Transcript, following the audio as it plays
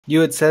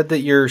You had said that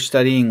you're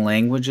studying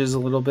languages a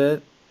little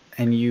bit,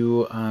 and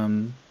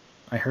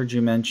I heard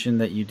you mention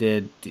that you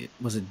did,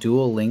 was it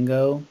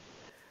Duolingo?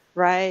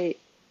 Right.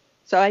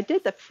 So I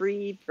did the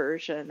free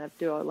version of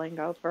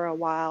Duolingo for a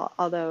while,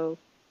 although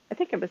I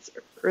think it was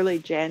early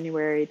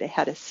January they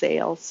had a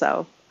sale,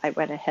 so I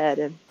went ahead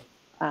and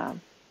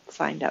um,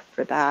 signed up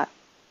for that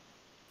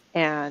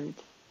and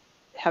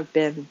have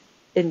been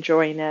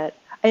enjoying it.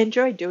 I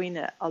enjoy doing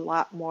it a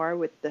lot more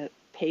with the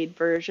paid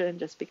version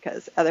just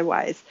because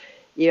otherwise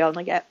you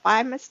only get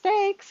 5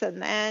 mistakes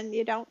and then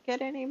you don't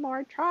get any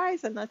more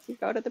tries unless you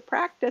go to the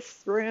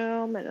practice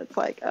room and it's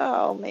like,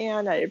 oh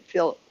man, I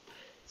feel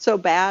so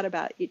bad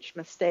about each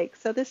mistake.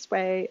 So this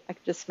way I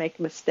can just make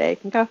a mistake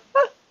and go,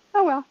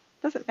 oh well,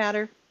 doesn't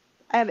matter.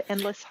 I have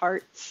endless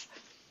hearts.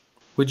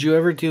 Would you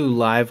ever do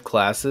live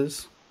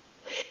classes?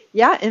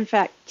 Yeah, in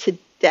fact,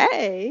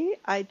 today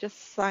I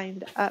just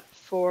signed up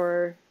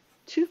for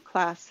 2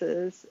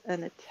 classes,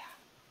 an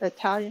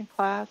Italian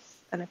class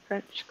and a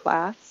French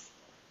class.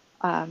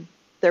 Um,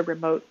 they're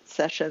remote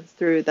sessions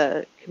through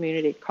the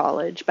community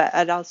college, but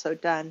I'd also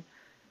done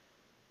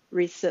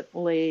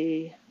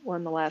recently, well,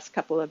 in the last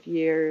couple of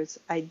years,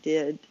 I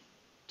did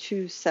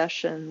 2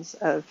 sessions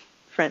of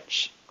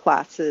French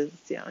classes,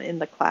 in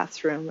the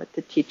classroom with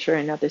the teacher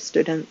and other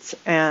students,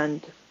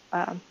 and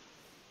um,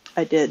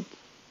 I did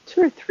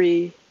 2 or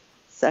 3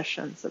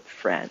 sessions of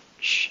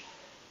French.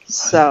 I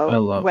So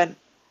love.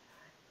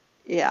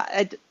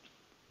 yeah,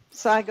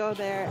 so I go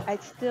there.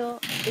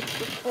 It's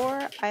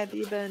before I've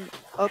even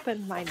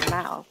opened my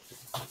mouth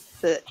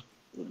that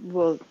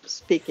will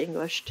speak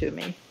English to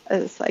me.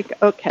 It's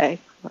like, okay,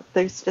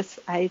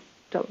 I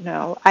don't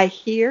know. I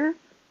hear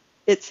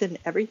it's in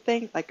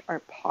everything, like our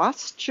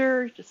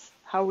posture, just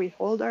how we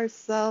hold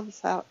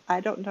ourselves,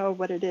 I don't know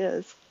what it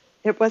is.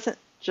 It wasn't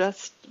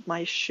just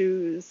my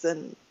shoes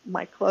and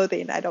my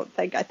clothing, I don't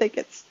think. I think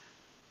it's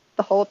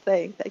the whole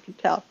thing, they can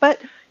tell.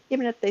 But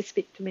even if they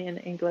speak to me in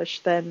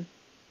English, then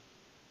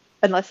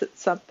unless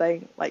it's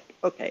something like,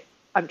 okay,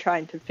 I'm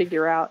trying to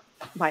figure out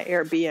my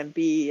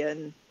Airbnb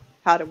and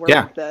how to work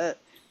Yeah. the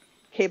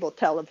cable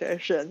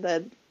television,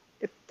 then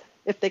if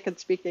if they can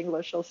speak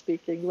English, I'll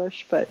speak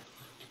English. But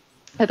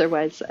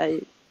otherwise,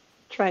 I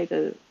try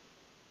to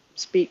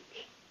speak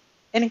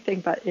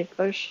anything but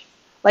English.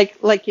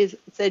 Like you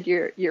said,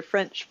 your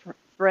French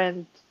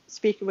friend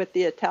speaking with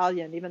the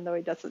Italian, even though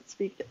he doesn't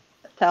speak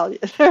Italian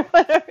or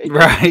whatever.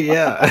 Right,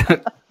 yeah.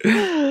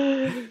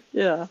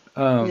 Yeah,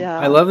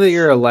 I yeah. love that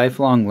you're a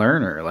lifelong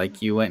learner.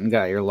 Like you went and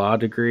got your law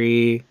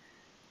degree.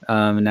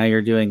 And now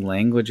you're doing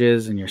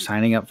languages and you're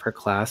signing up for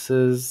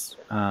classes.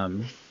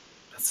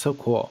 That's so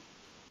cool.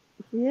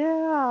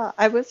 Yeah,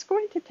 I was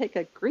going to take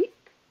a Greek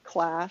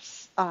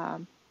class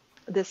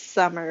this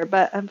summer,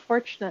 but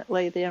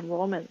unfortunately the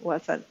enrollment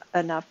wasn't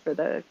enough for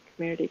the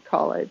community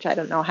college. I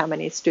don't know how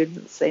many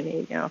students they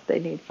need, if they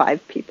need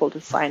 5 people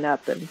to sign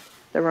up, and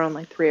there were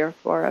only 3 or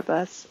 4 of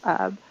us,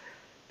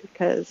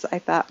 because I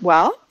thought,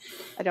 well,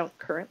 I don't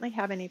currently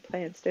have any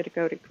plans to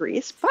go to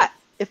Greece, but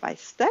if I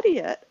study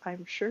it,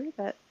 I'm sure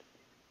that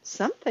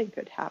something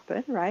could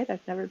happen, right?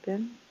 I've never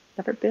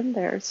been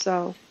there,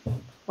 so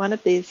one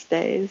of these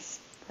days.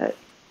 But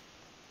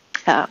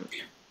um,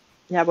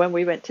 yeah, when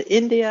we went to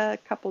India a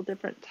couple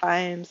different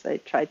times, I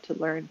tried to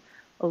learn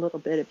a little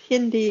bit of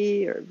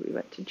Hindi, or we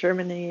went to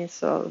Germany,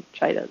 so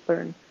try to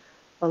learn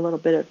a little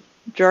bit of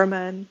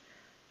German.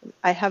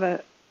 I have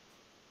a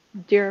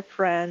dear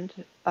friend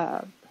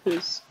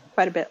who's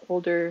quite a bit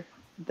older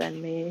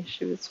than me.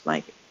 She was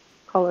my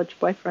college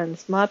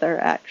boyfriend's mother,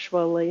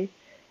 actually,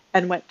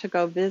 and went to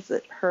go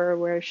visit her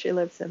where she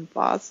lives in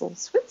Basel,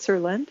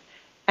 Switzerland.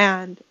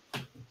 And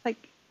it's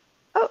like,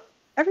 oh,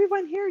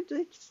 everyone here,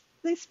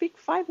 they speak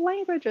 5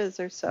 languages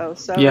or so.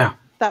 So Yeah.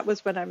 that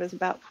was when I was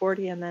about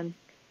 40, and then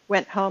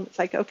went home. It's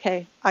like,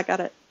 okay, I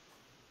gotta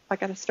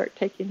start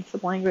taking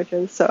some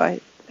languages. So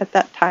at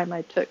that time,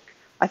 I took,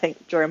 I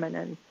think, German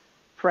and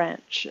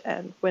French.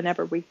 And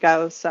whenever we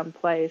go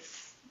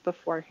someplace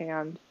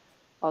beforehand,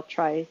 I'll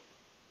try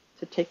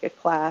to take a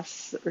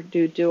class or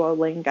do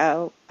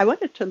Duolingo. I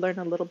wanted to learn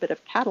a little bit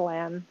of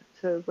Catalan,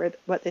 so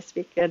what they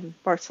speak in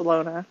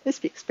Barcelona. They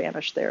speak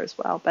Spanish there as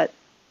well, but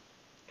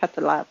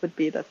Catalan would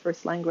be the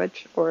first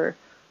language, or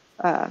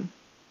um,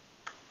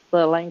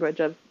 the language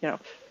of,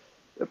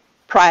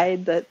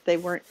 pride that they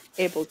weren't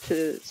able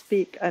to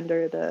speak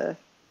under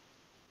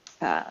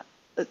uh,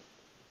 the,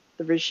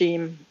 the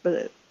regime.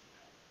 But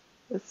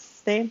what's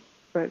his name?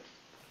 Or,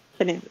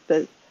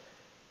 the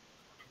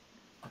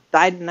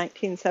died in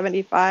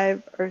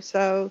 1975 or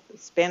so, the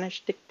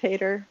Spanish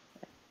dictator,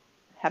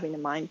 having a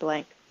mind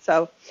blank.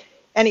 So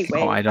Oh,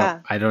 anyway,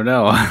 I don't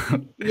know.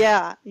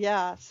 yeah,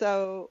 yeah.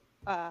 So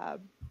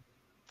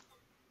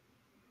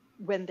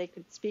when they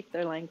could speak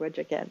their language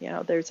again,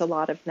 there's a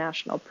lot of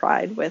national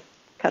pride with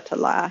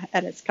Catalan,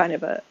 and it's kind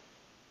of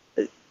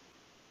it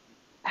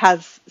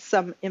has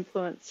some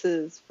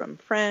influences from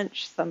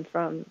French, some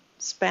from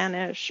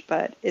Spanish,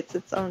 but it's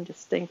its own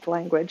distinct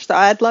language. So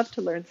I'd love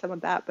to learn some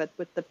of that, but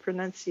with the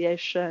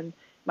pronunciation,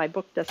 my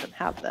book doesn't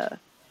have the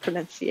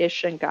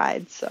pronunciation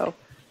guide, so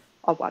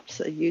I'll watch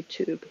the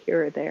YouTube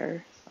here or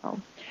there. So,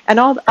 and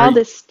all Are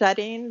this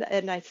studying,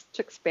 and I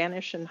took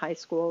Spanish in high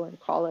school and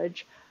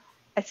college.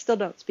 I still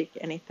don't speak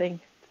anything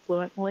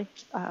fluently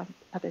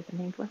other than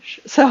English.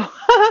 So,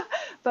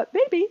 but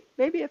maybe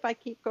if I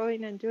keep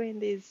going and doing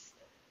these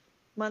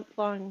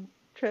month-long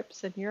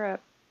trips in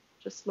Europe,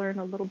 just learn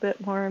a little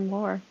bit more and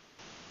more.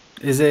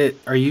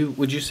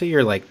 would you say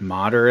you're like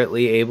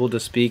moderately able to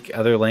speak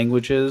other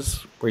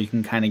languages where you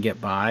can kind of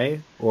get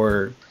by?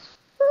 Or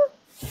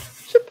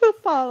Je peux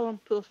parler un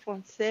peu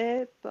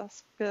français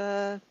parce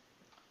que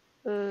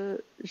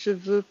je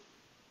veux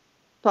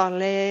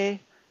parler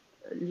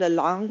la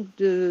langue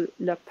de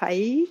le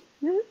pays.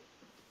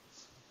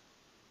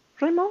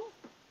 Vraiment?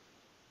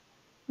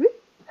 Oui?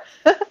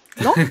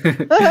 Non?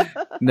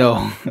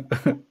 no?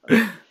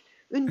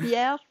 Une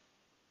bière?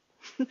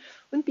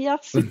 Une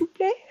bière, s'il vous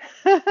plaît?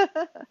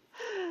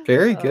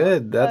 Very So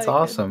good. That's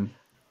awesome.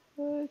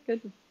 I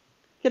could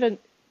get,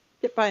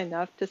 get by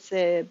enough to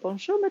say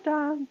bonjour,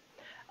 madame.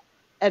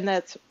 And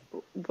that's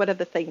one of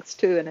the things,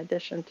 too, in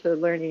addition to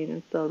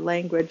learning the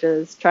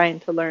languages, trying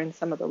to learn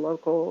some of the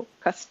local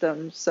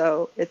customs.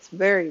 So it's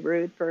very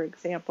rude, for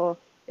example,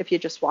 if you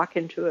just walk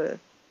into a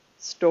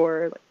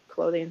store, like a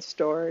clothing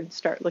store, and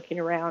start looking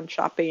around,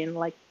 shopping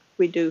like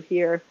we do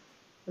here,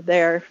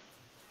 there.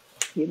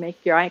 You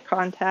make your eye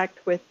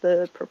contact with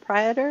the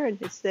proprietor and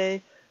you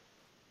say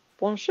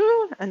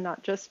bonjour, and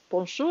not just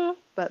bonjour,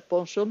 but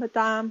bonjour,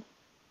 madame,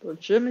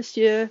 bonjour,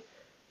 monsieur.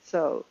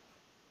 So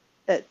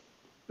it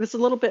was a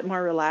little bit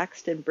more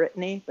relaxed in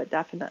Brittany, but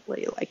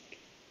definitely like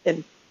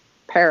in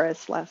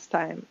Paris last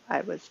time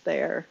I was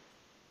there,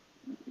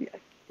 you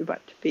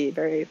want to be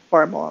very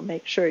formal and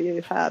make sure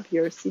you have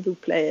your s'il vous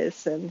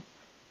plaît and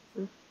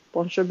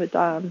bonjour,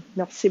 madame,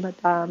 merci,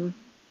 madame.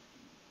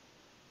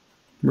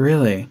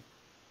 Really?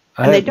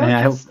 And I they don't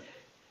man, just,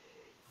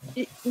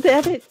 the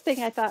other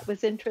thing I thought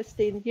was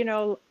interesting,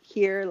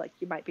 here, like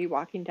you might be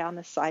walking down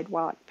the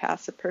sidewalk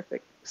past a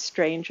perfect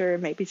stranger,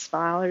 maybe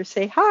smile or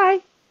say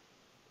hi.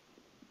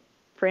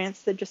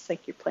 France, they just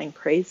think you're playing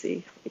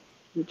crazy. Like,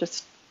 you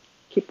just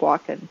keep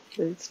walking.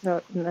 There's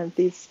no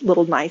these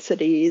little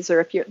niceties,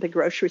 or if you're at the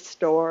grocery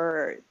store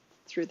or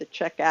through the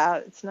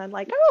checkout, it's not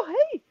like, oh,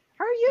 hey,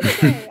 how are you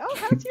today? Oh,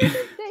 how's your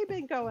day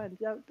been going?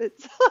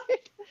 It's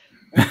like,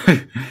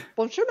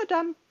 bonjour,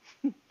 madame.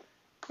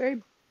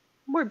 Very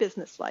more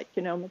businesslike,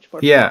 much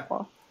more yeah.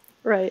 formal.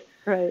 Right,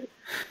 right.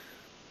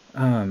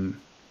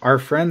 Our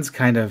friends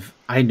kind of,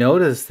 I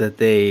noticed that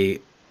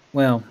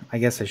well, I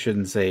guess I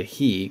shouldn't say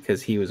he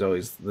because he was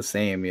always the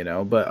same,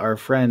 but our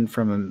friend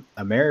from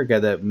America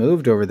that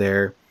moved over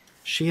there,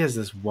 she has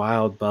this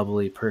wild,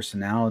 bubbly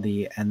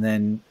personality. And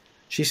then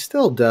she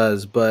still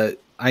does, but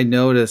I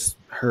noticed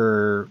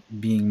her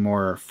being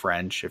more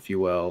French, if you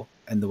will,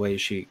 and the way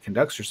she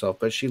conducts herself.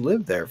 But she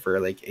lived there for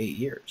like 8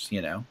 years.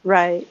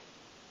 Right.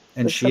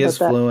 And So she some is of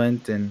that.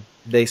 fluent and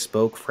they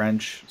spoke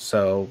French,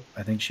 so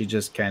I think she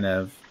just kind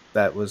of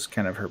that was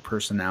kind of her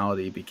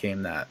personality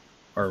became that,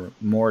 or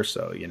more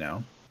so.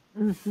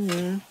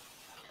 Hmm.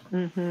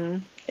 Hmm.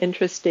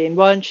 Interesting.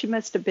 Well, and she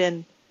must have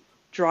been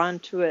drawn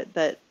to it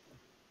that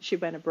she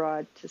went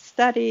abroad to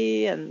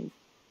study and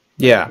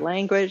learn the Yeah.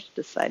 language,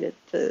 decided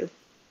to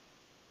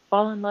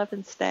fall in love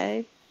and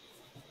stay.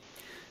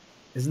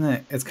 Isn't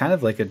it, it's kind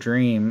of like a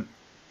dream.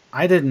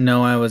 I didn't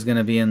know I was going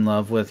to be in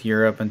love with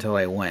Europe until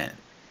I went.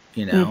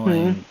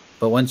 Hmm.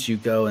 But once you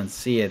go and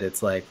see it,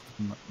 it's like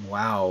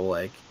wow,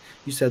 like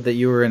you said that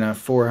you were in a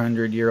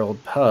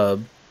 400-year-old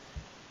pub,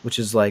 which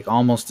is like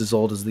almost as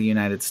old as the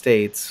United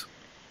States.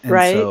 And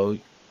Right, so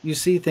you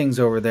see things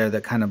over there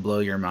that kind of blow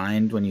your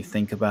mind when you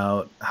think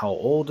about how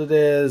old it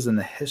is and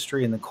the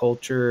history and the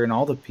culture and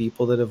all the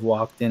people that have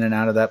walked in and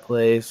out of that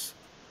place.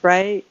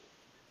 right.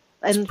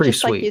 It's And pretty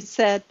just like you sweet.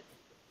 said,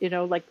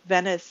 like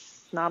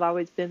Venice, not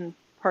always been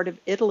part of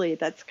Italy.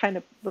 That's kind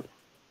of,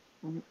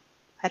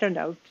 I don't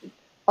know,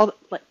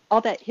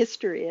 all that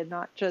history, and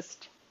not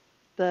just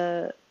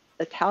the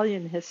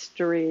Italian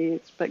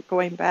history, but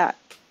going back,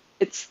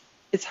 it's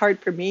it's hard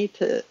for me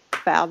to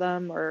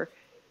fathom or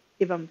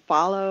even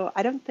follow.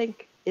 I don't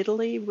think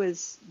Italy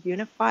was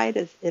unified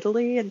as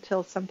Italy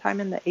until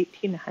sometime in the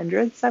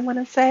 1800s, I want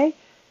to say.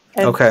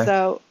 And Okay.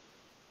 so,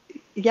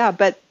 yeah,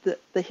 but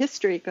the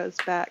history goes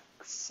back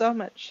so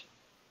much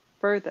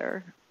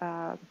further.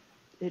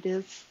 It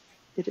is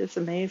it is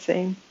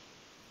amazing,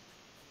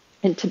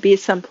 and to be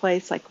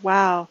someplace like,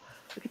 wow,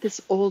 look at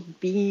this old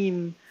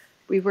beam.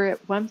 We were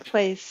at one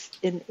place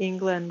in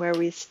England where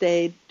we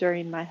stayed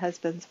during my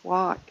husband's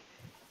walk,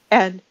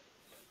 and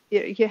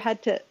you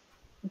had to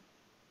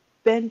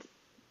bend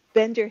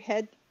bend your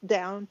head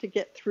down to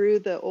get through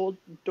the old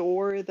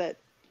door that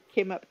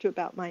came up to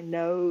about my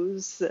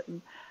nose,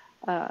 and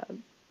uh,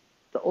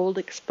 the old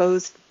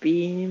exposed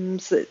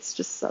beams. It's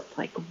just so,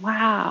 like,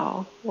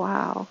 wow,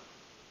 wow.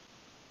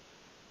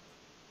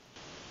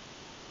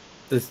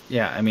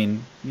 Yeah, I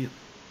mean,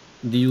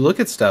 you look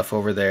at stuff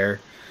over there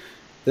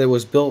that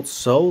was built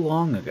so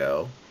long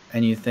ago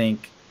and you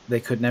think they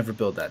could never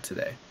build that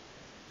today.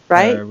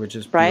 Right, It would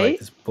just be like right.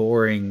 this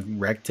boring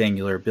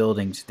rectangular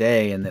building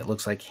today and it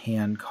looks like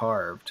hand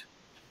carved.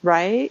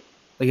 right?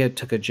 Like it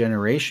took a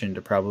generation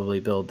to probably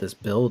build this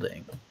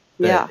building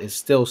that Yeah. is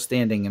still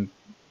standing in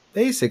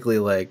basically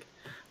like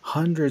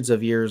hundreds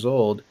of years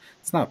old.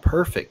 It's not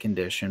perfect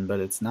condition, but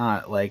it's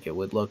not like it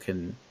would look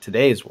in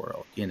today's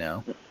world, you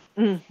know?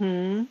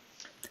 Hmm.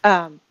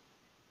 Um,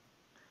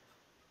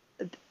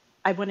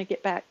 I want to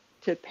get back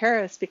to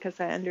Paris because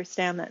I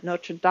understand that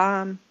Notre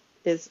Dame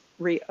is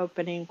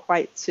reopening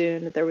quite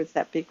soon. There was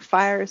that big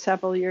fire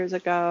several years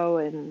ago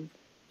and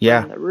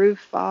Yeah. burned the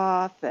roof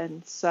off,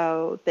 and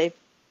so they've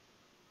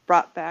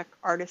brought back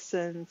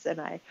artisans, and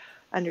I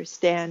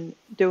understand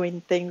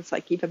doing things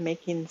like even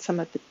making some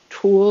of the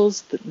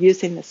tools,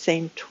 using the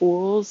same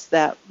tools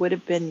that would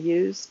have been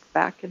used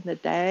back in the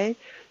day.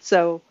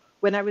 So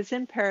when I was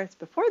in Paris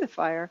before the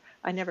fire,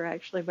 I never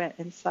actually went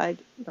inside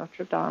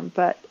Notre Dame,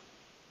 but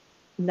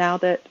now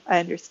that I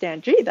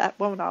understand, gee, that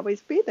won't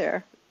always be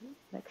there.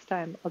 Next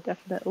time,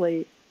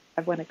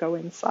 I want to go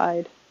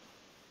inside,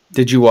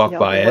 Did you see walk all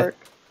by the it? work.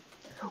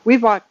 We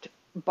walked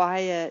by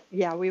it.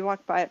 Yeah, we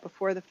walked by it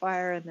before the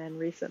fire, and then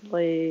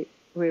recently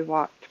we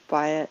walked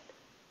by it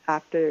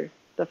after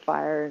the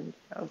fire, and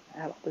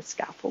had all the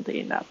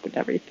scaffolding up and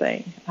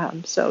everything.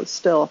 So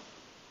still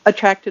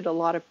attracted a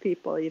lot of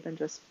people. Even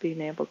just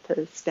being able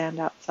to stand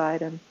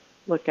outside and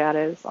look at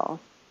it is all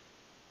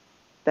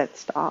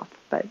fenced off,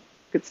 but you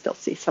could still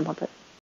see some of it.